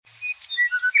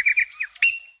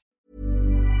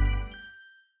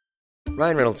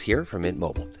Ryan Reynolds here from Mint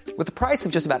Mobile. With the price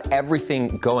of just about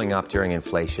everything going up during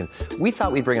inflation, we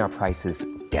thought we'd bring our prices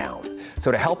down.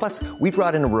 So to help us, we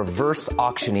brought in a reverse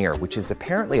auctioneer, which is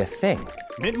apparently a thing.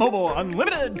 Mint Mobile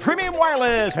Unlimited Premium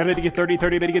Wireless. How to get 30,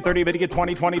 30, bit to get 30, bit to get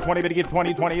 20, 20, 20, bit to get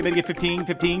 20, 20, bit to get 15,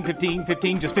 15, 15,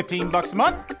 15, just $15 a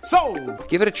month? Sold!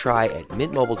 Give it a try at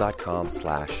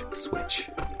mintmobile.com/switch.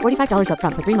 $45 up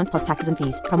front for 3 months plus taxes and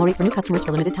fees. Promo rate for new customers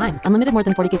for limited time. Unlimited more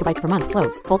than 40 gigabytes per month.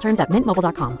 Slows full terms at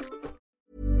mintmobile.com.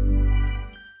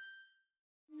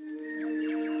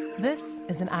 This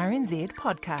is an RNZ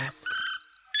podcast.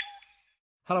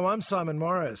 Hello, I'm Simon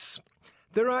Morris.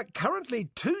 There are currently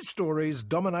 2 stories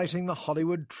dominating the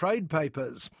Hollywood trade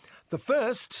papers. The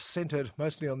first, centred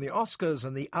mostly on the Oscars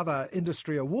and the other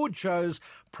industry award shows,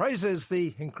 praises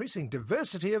the increasing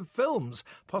diversity of films,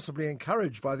 possibly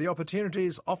encouraged by the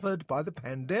opportunities offered by the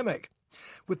pandemic.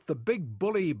 With the big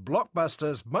bully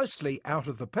blockbusters mostly out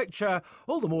of the picture,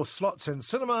 all the more slots in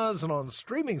cinemas and on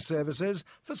streaming services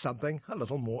for something a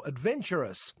little more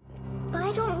adventurous.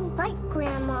 I don't like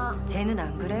Grandma. 쟤는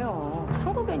안 그래요.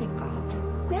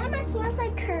 한국애니까. Grandma smells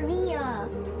like Korea.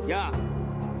 야,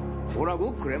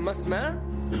 뭐라고? Grandma smell?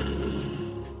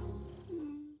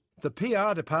 The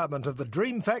PR department of the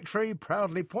Dream Factory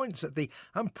proudly points at the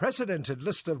unprecedented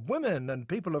list of women and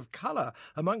people of colour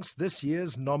amongst this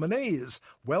year's nominees.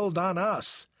 Well done,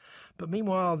 us. But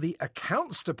meanwhile, the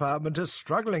accounts department is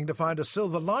struggling to find a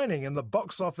silver lining in the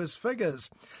box office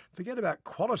figures. Forget about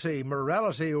quality,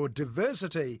 morality or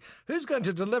diversity. Who's going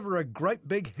to deliver a great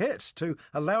big hit to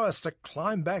allow us to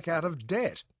climb back out of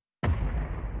debt?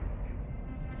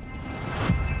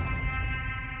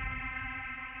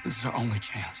 This is our only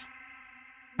chance.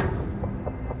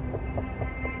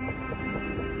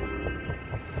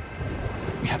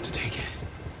 We have to take it.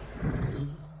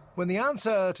 When the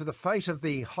answer to the fate of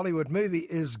the Hollywood movie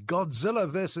is Godzilla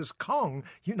vs. Kong,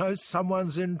 you know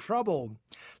someone's in trouble.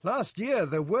 Last year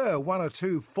there were 1 or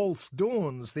 2 false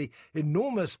dawns, the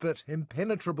enormous but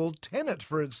impenetrable Tenet,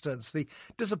 for instance, the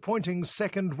disappointing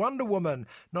second Wonder Woman,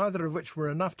 neither of which were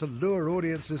enough to lure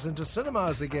audiences into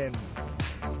cinemas again.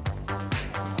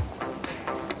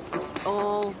 It's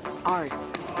all art.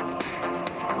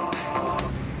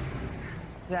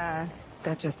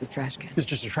 That's just a trash can. It's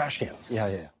just a trash can.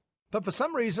 Yeah. But for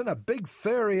some reason, a big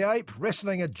furry ape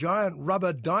wrestling a giant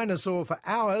rubber dinosaur for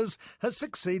hours has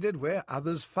succeeded where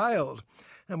others failed.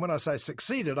 And when I say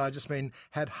succeeded, I just mean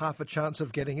had half a chance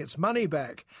of getting its money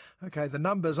back. OK, the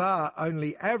numbers are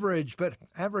only average, but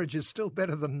average is still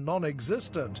better than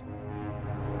non-existent.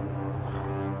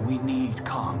 We need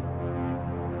Kong.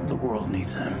 The world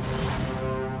needs him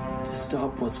to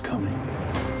stop what's coming.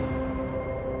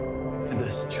 And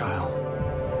this child,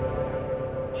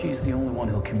 she's the only one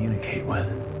he'll communicate with.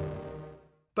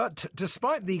 But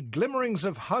despite the glimmerings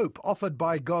of hope offered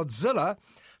by Godzilla,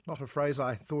 not a phrase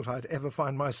I thought I'd ever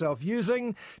find myself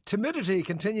using, timidity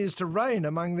continues to reign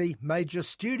among the major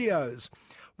studios.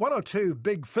 1 or 2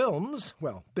 big films,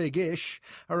 well, big-ish,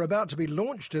 are about to be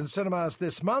launched in cinemas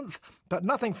this month, but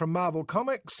nothing from Marvel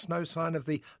Comics, no sign of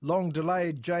the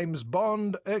long-delayed James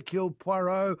Bond, Hercule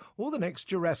Poirot, or the next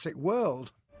Jurassic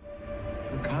World.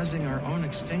 We're causing our own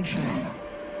extinction.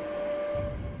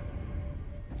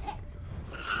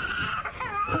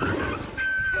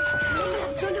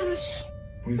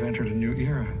 We've entered a new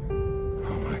era.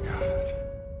 Oh my God.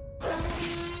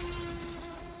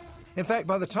 In fact,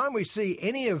 by the time we see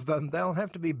any of them, they'll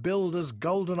have to be billed as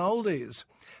golden oldies.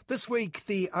 This week,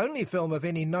 the only film of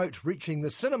any note reaching the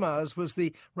cinemas was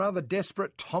the rather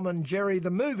desperate Tom and Jerry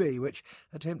the movie, which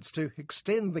attempts to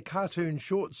extend the cartoon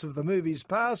shorts of the movie's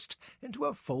past into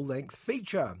a full-length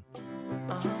feature.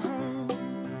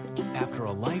 After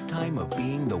a lifetime of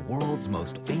being the world's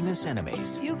most famous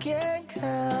enemies, You can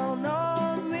count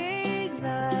on me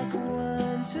like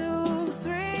 1, 2,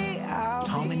 3.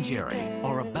 Tom and Jerry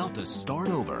are about to start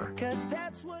over. 'Cause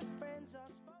that's what friends are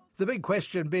supposed to. The big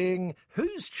question being,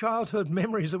 whose childhood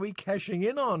memories are we cashing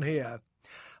in on here?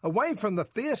 Away from the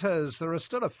theatres, there are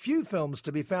still a few films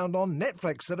to be found on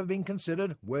Netflix that have been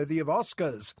considered worthy of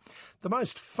Oscars. The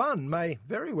most fun may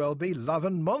very well be Love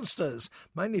and Monsters,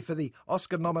 mainly for the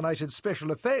Oscar-nominated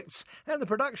special effects and the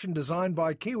production design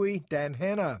by Kiwi Dan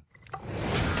Hanna.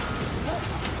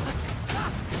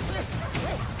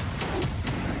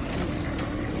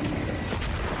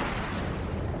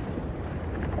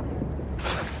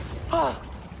 Oh,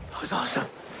 that was awesome.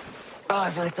 Oh, I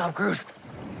feel like Tom Cruise.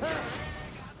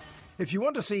 If you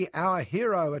want to see our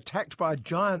hero attacked by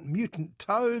giant mutant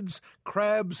toads,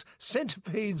 crabs,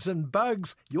 centipedes and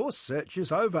bugs, your search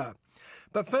is over.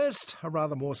 But first, a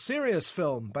rather more serious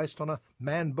film based on a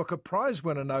Man Booker Prize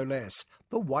winner, no less,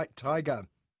 The White Tiger.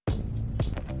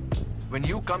 When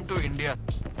you come to India,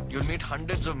 you'll meet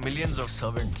hundreds of millions of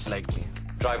servants like me.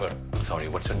 Driver, sorry,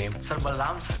 what's your name? Sir,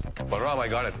 Balram, sir. Balram, I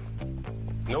got it.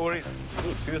 No worries.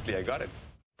 Dude, seriously, I got it.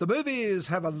 The movies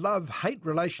have a love-hate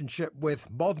relationship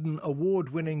with modern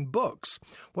award-winning books.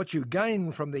 What you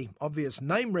gain from the obvious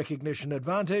name recognition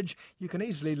advantage, you can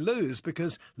easily lose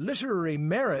because literary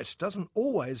merit doesn't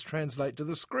always translate to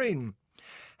the screen.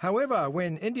 However,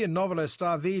 when Indian novelist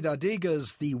Arvind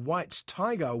Adiga's The White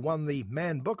Tiger won the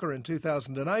Man Booker in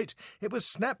 2008, it was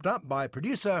snapped up by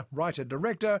producer,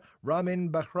 writer-director Ramin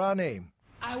Bahrani.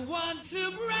 I want to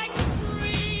break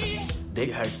free. They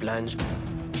had plans.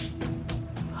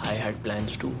 I had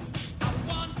plans too. I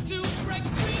want to break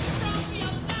free from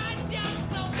your lies. You're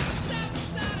so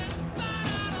self-satisfied.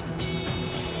 I don't need.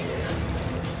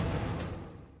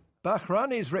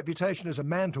 Bahrani's reputation as a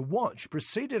man to watch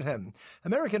preceded him.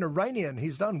 American Iranian,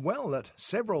 he's done well at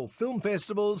several film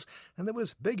festivals, and there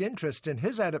was big interest in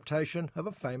his adaptation of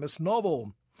a famous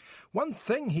novel. One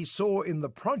thing he saw in the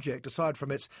project, aside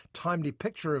from its timely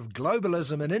picture of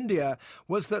globalism in India,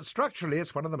 was that structurally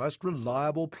it's one of the most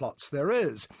reliable plots there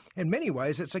is. In many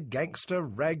ways, it's a gangster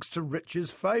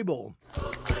rags-to-riches fable.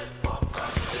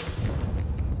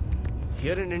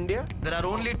 Here in India, there are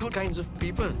only two kinds of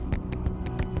people.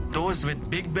 Those with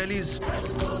big bellies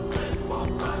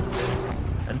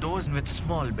and those with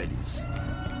small bellies.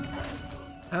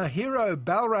 Our hero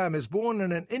Balram is born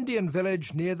in an Indian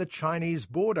village near the Chinese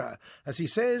border. As he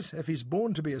says, if he's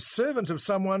born to be a servant of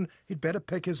someone, he'd better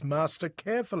pick his master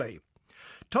carefully.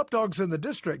 Top dogs in the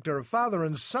district are a father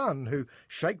and son who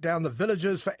shake down the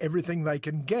villagers for everything they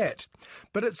can get.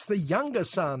 But it's the younger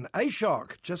son,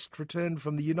 Ashok, just returned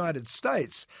from the United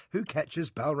States, who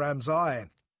catches Balram's eye.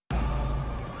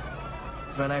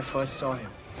 When I first saw him,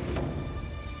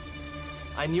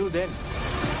 I knew then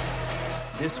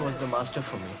this was the master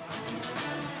for me.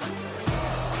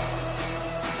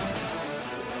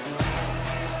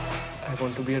 I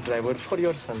want to be a driver for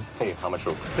your son. Hey, how much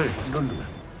rope? Hey, don't do that.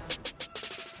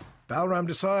 Balram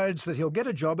decides that he'll get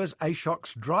a job as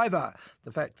Ashok's driver.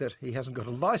 The fact that he hasn't got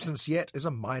a licence yet is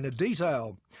a minor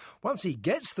detail. Once he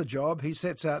gets the job, he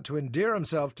sets out to endear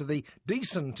himself to the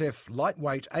decent if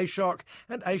lightweight Ashok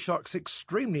and Ashok's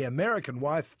extremely American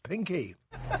wife, Pinky.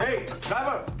 Hey,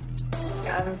 driver!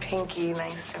 I'm Pinky.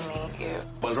 Nice to meet you.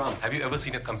 Balram, have you ever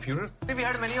seen a computer? We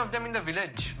had many of them in the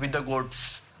village with the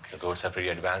goats. The goats are pretty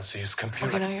advanced to use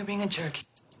computers. Okay, now you're being a jerk.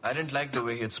 I didn't like the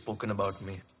way he had spoken about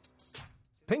me.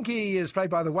 Pinky is played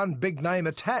by the one big name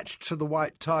attached to the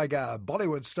White Tiger,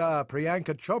 Bollywood star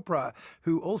Priyanka Chopra,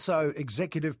 who also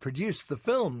executive produced the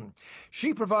film.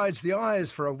 She provides the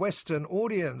eyes for a Western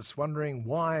audience, wondering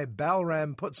why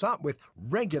Balram puts up with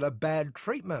regular bad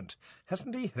treatment.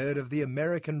 Hasn't he heard of the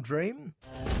American dream?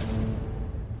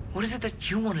 What is it that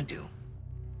you want to do?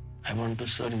 I want to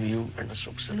serve you and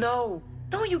Ashok sir. No,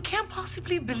 you can't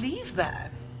possibly believe that.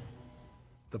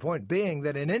 The point being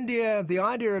that in India, the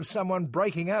idea of someone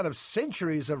breaking out of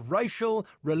centuries of racial,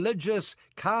 religious,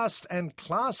 caste and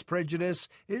class prejudice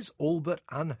is all but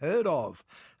unheard of.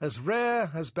 As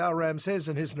rare, as Balram says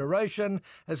in his narration,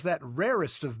 as that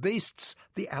rarest of beasts,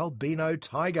 the albino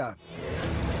tiger.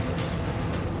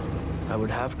 I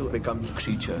would have to become the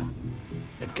creature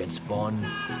that gets born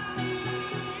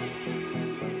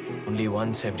only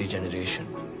once every generation.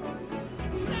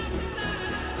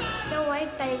 The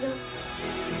white tiger.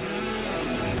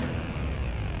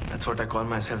 That's what I call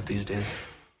myself these days.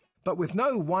 But with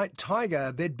no white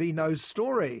tiger, there'd be no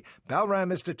story.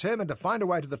 Balram is determined to find a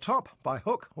way to the top, by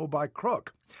hook or by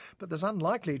crook. But there's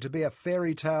unlikely to be a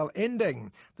fairy tale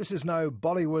ending. This is no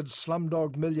Bollywood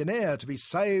Slumdog Millionaire to be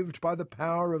saved by the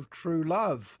power of true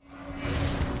love.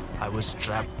 I was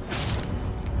trapped.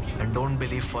 And don't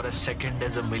believe for a second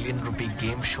there's a $1 million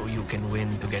game show you can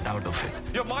win to get out of it.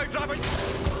 You're my driver!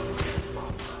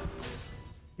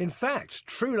 In fact,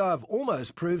 true love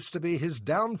almost proves to be his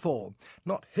downfall.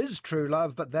 Not his true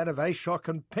love, but that of Ashok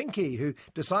and Pinky, who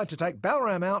decide to take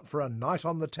Balram out for a night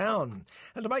on the town.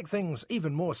 And to make things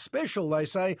even more special, they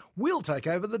say, we'll take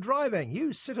over the driving,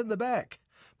 you sit in the back.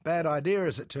 Bad idea,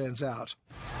 as it turns out.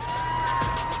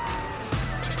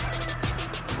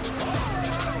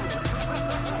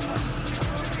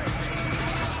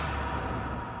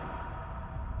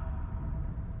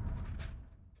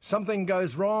 Something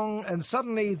goes wrong, and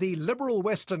suddenly the liberal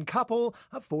Western couple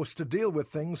are forced to deal with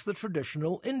things the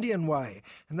traditional Indian way.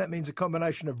 And that means a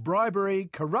combination of bribery,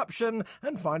 corruption,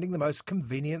 and finding the most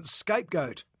convenient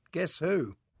scapegoat. Guess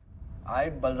who? I,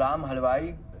 Balram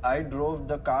Halwai, I drove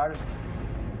the car.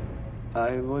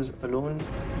 I was alone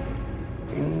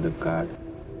in the car.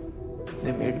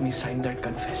 They made me sign that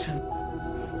confession.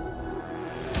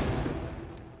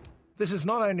 This is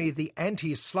not only the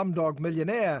anti-Slumdog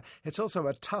Millionaire, it's also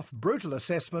a tough, brutal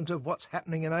assessment of what's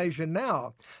happening in Asia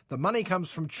now. The money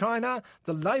comes from China,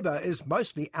 the labour is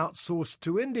mostly outsourced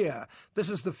to India. This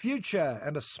is the future,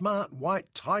 and a smart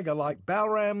white tiger like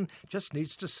Balram just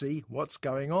needs to see what's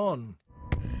going on.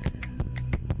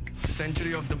 It's a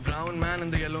century of the brown man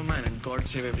and the yellow man, and God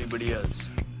save everybody else.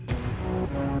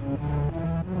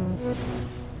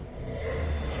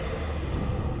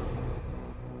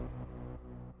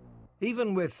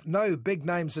 Even with no big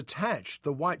names attached,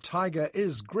 The White Tiger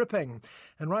is gripping,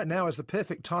 and right now is the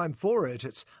perfect time for it.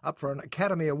 It's up for an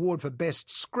Academy Award for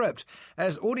Best Script,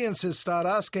 as audiences start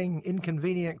asking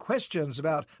inconvenient questions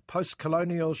about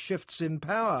post-colonial shifts in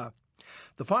power.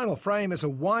 The final frame is a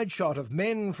wide shot of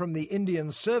men from the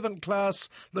Indian servant class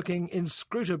looking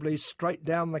inscrutably straight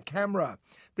down the camera.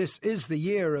 This is the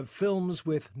year of films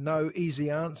with no easy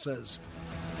answers.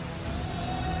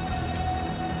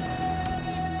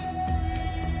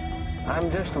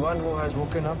 I'm just one who has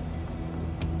woken up,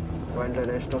 while the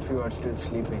rest of you are still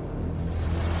sleeping.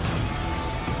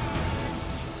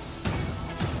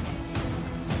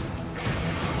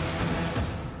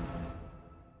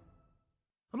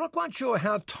 I'm not quite sure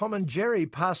how Tom and Jerry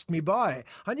passed me by.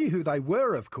 I knew who they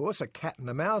were, of course, a cat and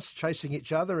a mouse chasing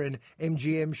each other in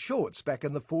MGM shorts back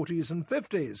in the 40s and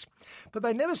 50s. But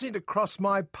they never seemed to cross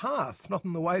my path, not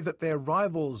in the way that their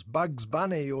rivals Bugs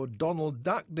Bunny or Donald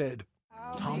Duck did.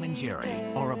 Tom and Jerry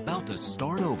are about to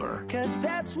start over. 'Cause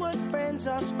that's what friends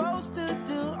are supposed to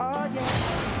do, oh yeah.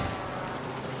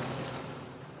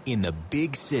 In the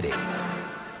big city.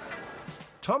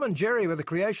 Tom and Jerry were the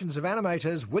creations of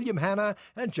animators William Hanna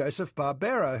and Joseph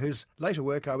Barbera, whose later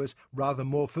work I was rather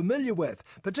more familiar with,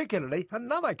 particularly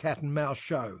another cat and mouse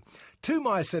show. Two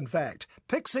mice, in fact.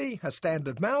 Pixie, a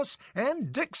standard mouse,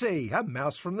 and Dixie, a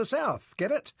mouse from the south. Get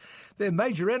it? Their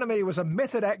major enemy was a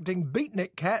method-acting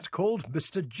beatnik cat called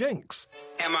Mr. Jinx.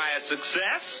 Am I a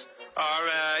success? Or,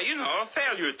 a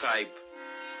failure type?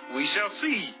 We shall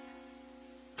see.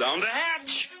 Down the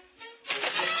hatch.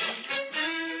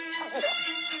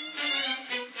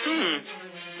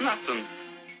 Nothing.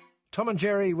 Tom and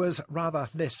Jerry was rather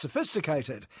less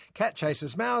sophisticated. Cat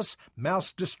chases mouse,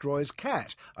 mouse destroys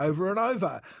cat, over and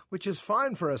over, which is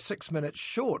fine for a 6-minute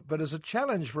short, but is a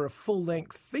challenge for a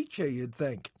full-length feature, you'd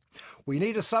think. We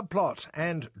need a subplot,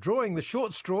 and drawing the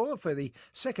short straw for the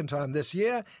second time this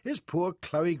year is poor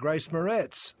Chloe Grace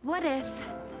Moretz. What if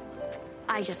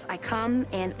I come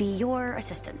and be your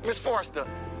assistant? Miss Forrester,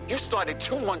 you started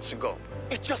 2 months ago.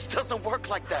 It just doesn't work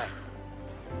like that.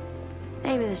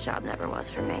 Maybe this job never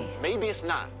was for me. Maybe it's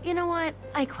not. You know what?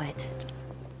 I quit.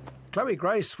 Chloe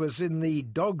Grace was in the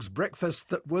Dog's Breakfast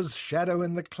that was Shadow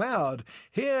in the Cloud.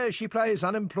 Here she plays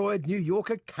unemployed New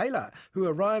Yorker Kayla, who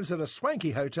arrives at a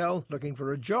swanky hotel looking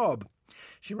for a job.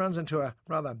 She runs into a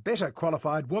rather better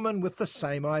qualified woman with the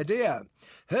same idea.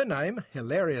 Her name,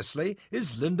 hilariously,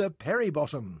 is Linda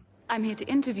Perrybottom. I'm here to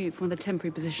interview for one of the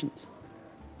temporary positions.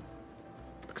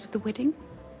 Because of the wedding?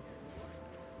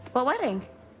 What wedding?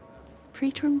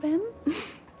 Preeta and Ben?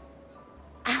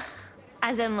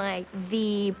 As in, like,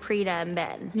 the Preeta and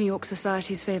Ben. New York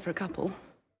society's favourite couple.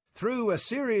 Through a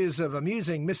series of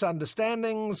amusing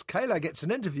misunderstandings, Kayla gets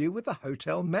an interview with the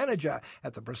hotel manager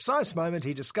at the precise moment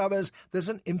he discovers there's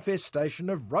an infestation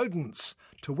of rodents,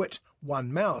 to wit,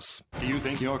 one mouse. Do you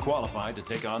think you're qualified to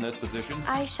take on this position?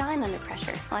 I shine under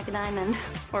pressure, like a diamond.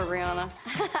 Or Rihanna.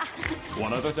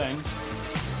 One other thing.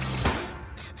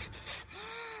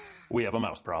 We have a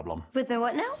mouse problem. With the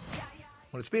what now?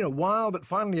 Well, it's been a while, but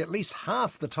finally at least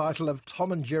half the title of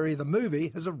Tom and Jerry the movie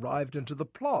has arrived into the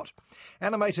plot.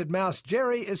 Animated mouse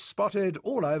Jerry is spotted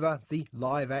all over the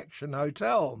live-action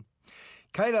hotel.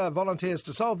 Kayla volunteers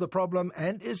to solve the problem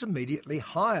and is immediately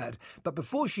hired. But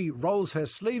before she rolls her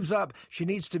sleeves up, she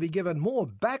needs to be given more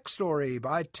backstory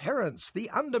by Terence, the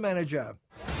under-manager.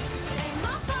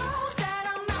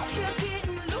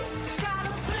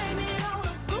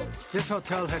 This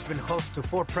hotel has been host to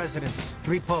 4 presidents,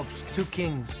 3 popes, 2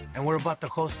 kings, and we're about to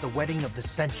host the wedding of the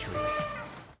century.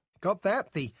 Got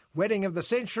that? The wedding of the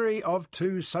century of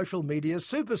 2 social media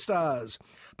superstars.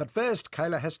 But first,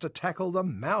 Kayla has to tackle the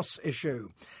mouse issue.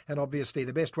 And obviously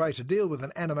the best way to deal with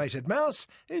an animated mouse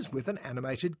is with an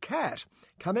animated cat.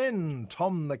 Come in,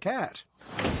 Tom the cat.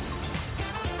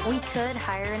 We could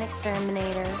hire an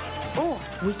exterminator, or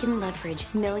we can leverage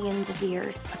millions of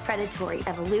years of predatory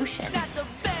evolution.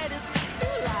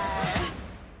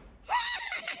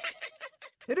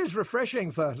 It is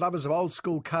refreshing for lovers of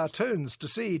old-school cartoons to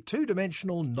see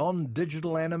two-dimensional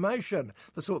non-digital animation,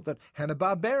 the sort that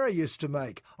Hanna-Barbera used to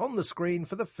make, on the screen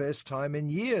for the first time in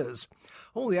years.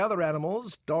 All the other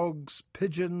animals, dogs,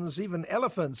 pigeons, even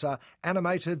elephants, are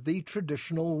animated the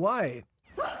traditional way.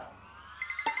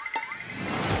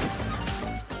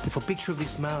 If a picture of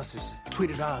this mouse is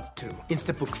tweeted out to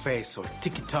Instabook Face or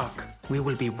TikTok, we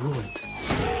will be ruined.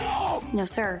 No,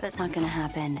 sir, that's not going to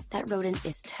happen. That rodent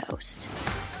is toast.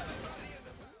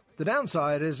 The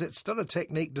downside is it's still a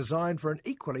technique designed for an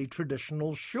equally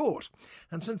traditional short.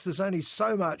 And since there's only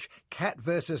so much cat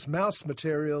versus mouse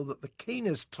material that the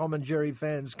keenest Tom and Jerry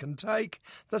fans can take,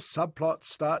 the subplots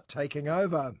start taking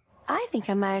over. I think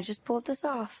I might have just pulled this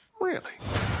off. Really?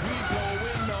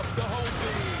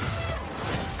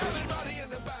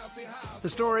 The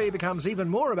story becomes even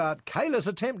more about Kayla's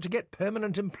attempt to get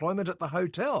permanent employment at the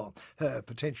hotel, her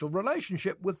potential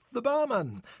relationship with the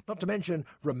barman, not to mention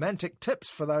romantic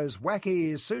tips for those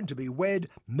wacky, soon-to-be-wed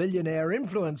millionaire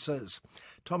influencers.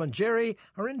 Tom and Jerry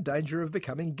are in danger of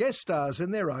becoming guest stars in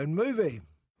their own movie.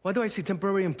 Why do I see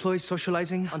temporary employees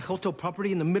socializing on hotel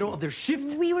property in the middle of their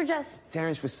shift? We were just...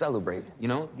 Terrence was celebrating. You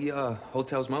know, the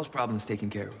hotel's mouse problem is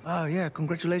taken care of. Oh, yeah,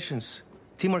 congratulations.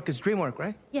 Teamwork is dreamwork,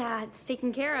 right? Yeah, it's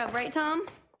taken care of, right, Tom?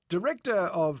 Director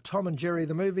of Tom and Jerry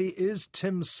the movie is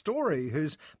Tim Story,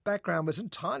 whose background was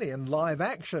entirely in live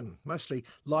action, mostly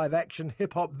live-action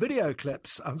hip-hop video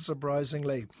clips,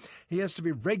 unsurprisingly. He has to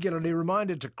be regularly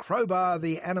reminded to crowbar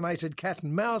the animated cat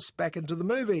and mouse back into the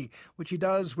movie, which he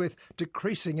does with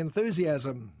decreasing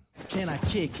enthusiasm. Can I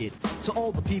kick it to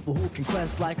all the people who can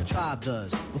quest like a tribe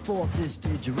does? Before this,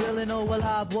 did you really know what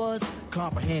I was?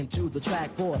 Comprehend to the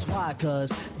track force, why?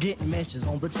 Cause getting mentions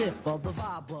on the tip of the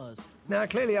vibe buzz. Now,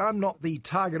 clearly I'm not the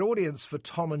target audience for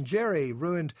Tom and Jerry,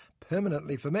 ruined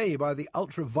permanently for me by the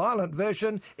ultra-violent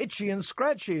version Itchy and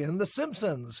Scratchy and The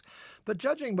Simpsons. But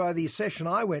judging by the session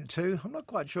I went to, I'm not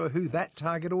quite sure who that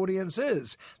target audience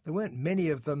is. There weren't many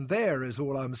of them there, is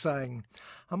all I'm saying.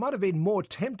 I might have been more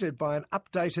tempted by an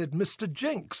updated Mr.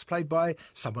 Jinx, played by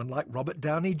someone like Robert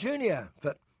Downey Jr.,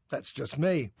 but that's just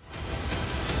me.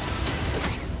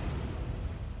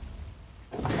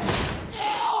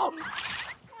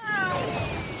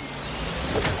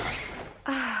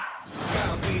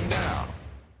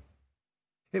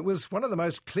 It was one of the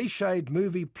most cliched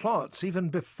movie plots, even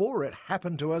before it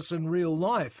happened to us in real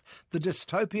life. The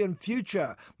dystopian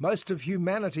future. Most of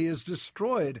humanity is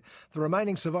destroyed. The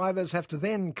remaining survivors have to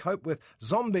then cope with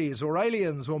zombies or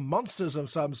aliens or monsters of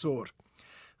some sort.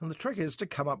 And the trick is to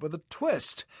come up with a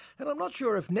twist. And I'm not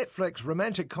sure if Netflix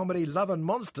romantic comedy Love and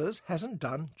Monsters hasn't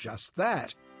done just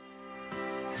that.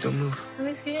 Don't move. Let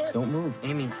me see it. Don't move,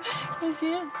 Amy. Let me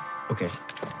see it. Okay.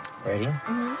 Ready?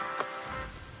 Mm-hmm.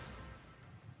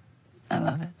 I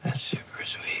love it. That's super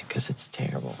sweet, because it's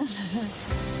terrible.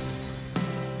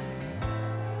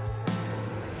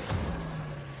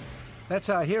 That's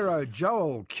our hero,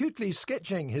 Joel, cutely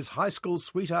sketching his high school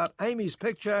sweetheart Amy's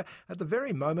picture at the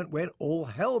very moment when all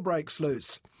hell breaks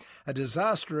loose. A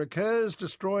disaster occurs,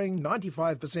 destroying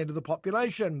 95% of the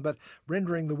population, but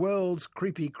rendering the world's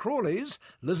creepy crawlies,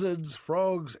 lizards,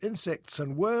 frogs, insects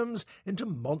and worms into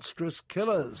monstrous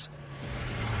killers.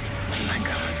 Oh my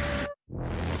God.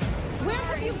 Where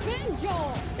have you been,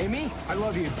 Joel? Amy, I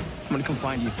love you. I'm gonna come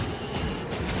find you.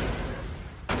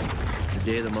 The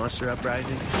day of the monster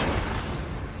uprising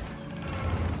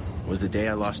was the day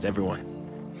I lost everyone.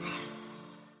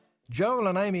 Joel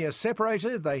and Amy are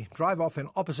separated, they drive off in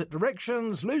opposite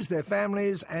directions, lose their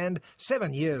families, and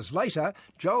 7 years later,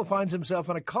 Joel finds himself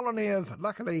in a colony of,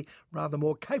 luckily, rather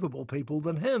more capable people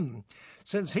than him.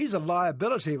 Since he's a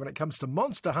liability when it comes to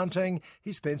monster hunting,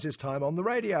 he spends his time on the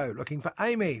radio looking for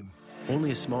Amy.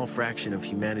 Only a small fraction of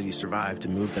humanity survived to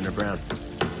move underground.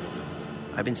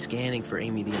 I've been scanning for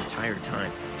Amy the entire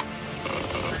time.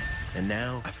 And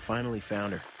now I finally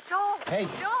found her. Joel! Hey!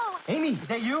 Joel! Amy, is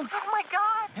that you? Oh my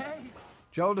God! Hey!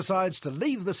 Joel decides to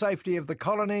leave the safety of the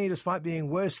colony despite being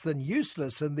worse than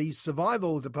useless in the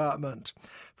survival department.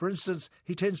 For instance,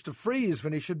 he tends to freeze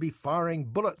when he should be firing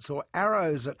bullets or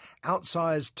arrows at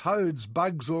outsized toads,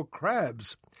 bugs or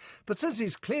crabs. But since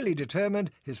he's clearly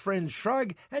determined, his friends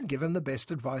shrug and give him the best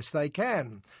advice they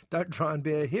can. Don't try and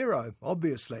be a hero,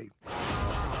 obviously.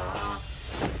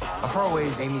 How far away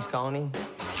is Amy's colony?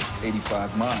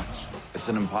 85 miles. It's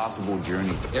an impossible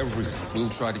journey. Everyone will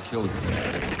try to kill you.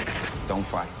 Don't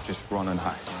fight. Just run and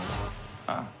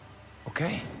hide.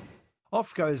 Okay.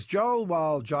 Off goes Joel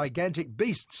while gigantic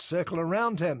beasts circle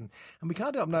around him. And we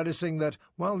can't help noticing that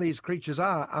while these creatures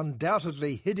are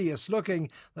undoubtedly hideous looking,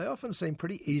 they often seem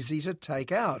pretty easy to take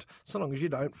out, so long as you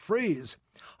don't freeze.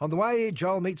 On the way,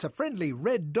 Joel meets a friendly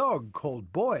red dog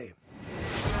called Boy.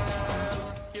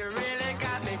 You really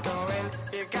got me going.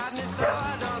 You got me so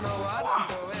I don't know what I'm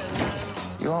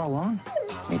doing. You all alone?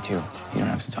 Me too. You don't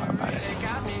have to talk about it.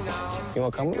 You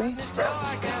want to come with me? So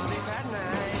I can't sleep at night.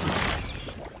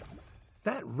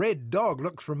 That red dog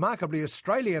looks remarkably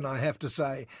Australian, I have to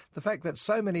say. The fact that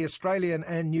so many Australian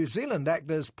and New Zealand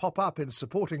actors pop up in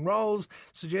supporting roles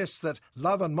suggests that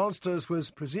Love and Monsters was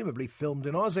presumably filmed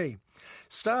in Aussie.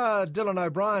 Star Dylan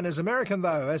O'Brien is American,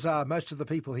 though, as are most of the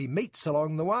people he meets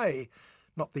along the way.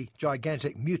 Not the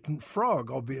gigantic mutant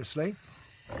frog, obviously.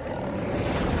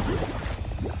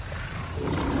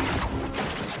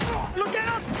 Look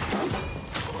out!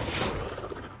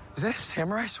 Is that a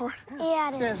samurai sword?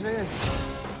 Yeah, it is. Yes, it is.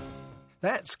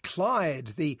 That's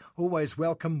Clyde, the always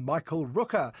welcome Michael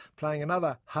Rooker, playing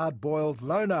another hard-boiled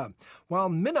loner, while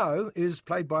Minnow is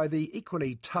played by the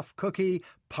equally tough cookie,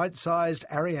 pint-sized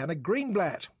Ariana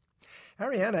Greenblatt.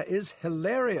 Ariana is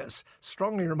hilarious,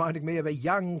 strongly reminding me of a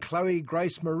young Chloe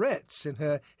Grace Moretz in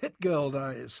her Hit Girl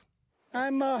days.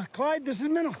 I'm Clyde, this is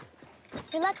Minnow.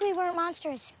 You're lucky we weren't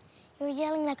monsters. You were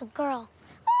yelling like a girl.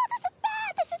 Oh, this is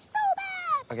bad! This is so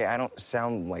bad! Okay, I don't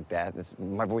sound like that.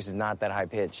 My voice is not that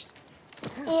high-pitched.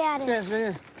 Yeah, it is. Yes, it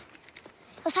is. It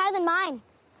was higher than mine,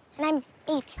 and I'm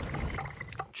 8.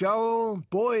 Joel,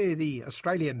 Boy, the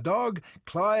Australian dog,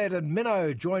 Clyde and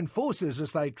Minnow join forces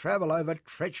as they travel over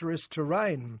treacherous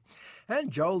terrain.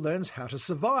 And Joel learns how to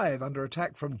survive under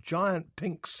attack from giant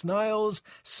pink snails,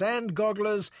 sand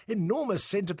gogglers, enormous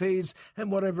centipedes,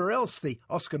 and whatever else the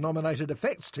Oscar-nominated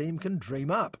effects team can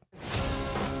dream up.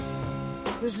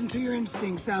 Listen to your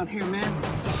instincts out here, man.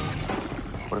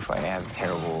 What if I have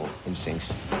terrible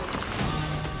instincts?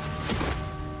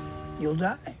 You'll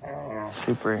die.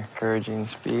 Super encouraging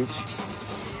speech.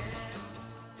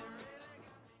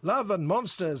 Love and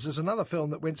Monsters is another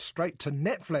film that went straight to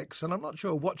Netflix, and I'm not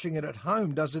sure watching it at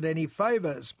home does it any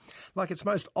favours. Like its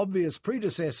most obvious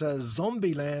predecessor,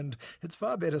 Zombieland, it's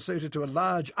far better suited to a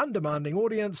large, undemanding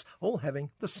audience, all having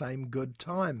the same good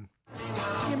time.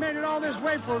 You made it all this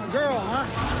way for a girl, huh?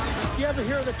 You ever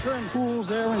hear the term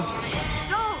fools errand?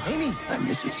 No! Amy, I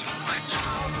miss you so much.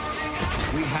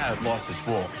 We have lost this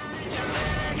war.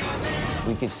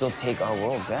 We could still take our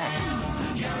world back.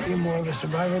 You're more of a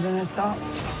survivor than I thought.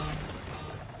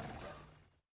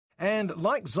 And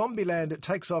like Zombieland, it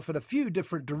takes off in a few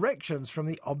different directions from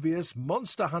the obvious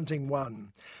monster hunting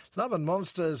one. Love and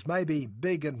Monsters may be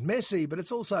big and messy, but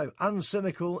it's also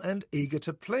uncynical and eager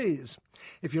to please.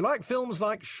 If you like films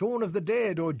like Shaun of the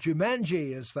Dead or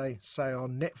Jumanji, as they say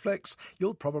on Netflix,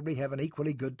 you'll probably have an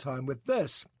equally good time with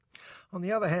this. On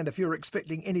the other hand, if you're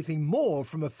expecting anything more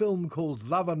from a film called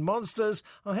Love and Monsters,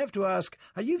 I have to ask,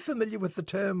 are you familiar with the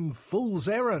term fool's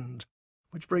errand?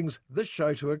 Which brings this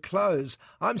show to a close.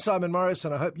 I'm Simon Morris,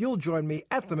 and I hope you'll join me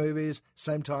at the movies,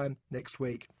 same time next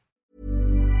week.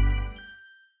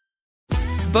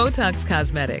 Botox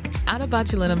Cosmetic, out of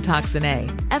botulinum toxin A,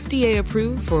 FDA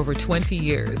approved for over 20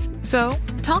 years. So,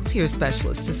 talk to your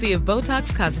specialist to see if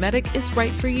Botox Cosmetic is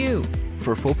right for you.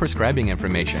 For full prescribing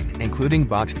information, including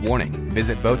boxed warning,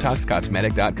 visit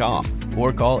BotoxCosmetic.com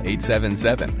or call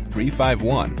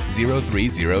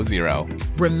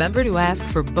 877-351-0300. Remember to ask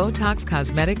for Botox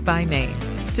Cosmetic by name.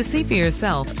 To see for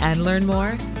yourself and learn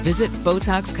more, visit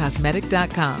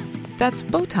BotoxCosmetic.com. That's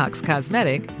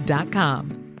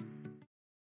BotoxCosmetic.com.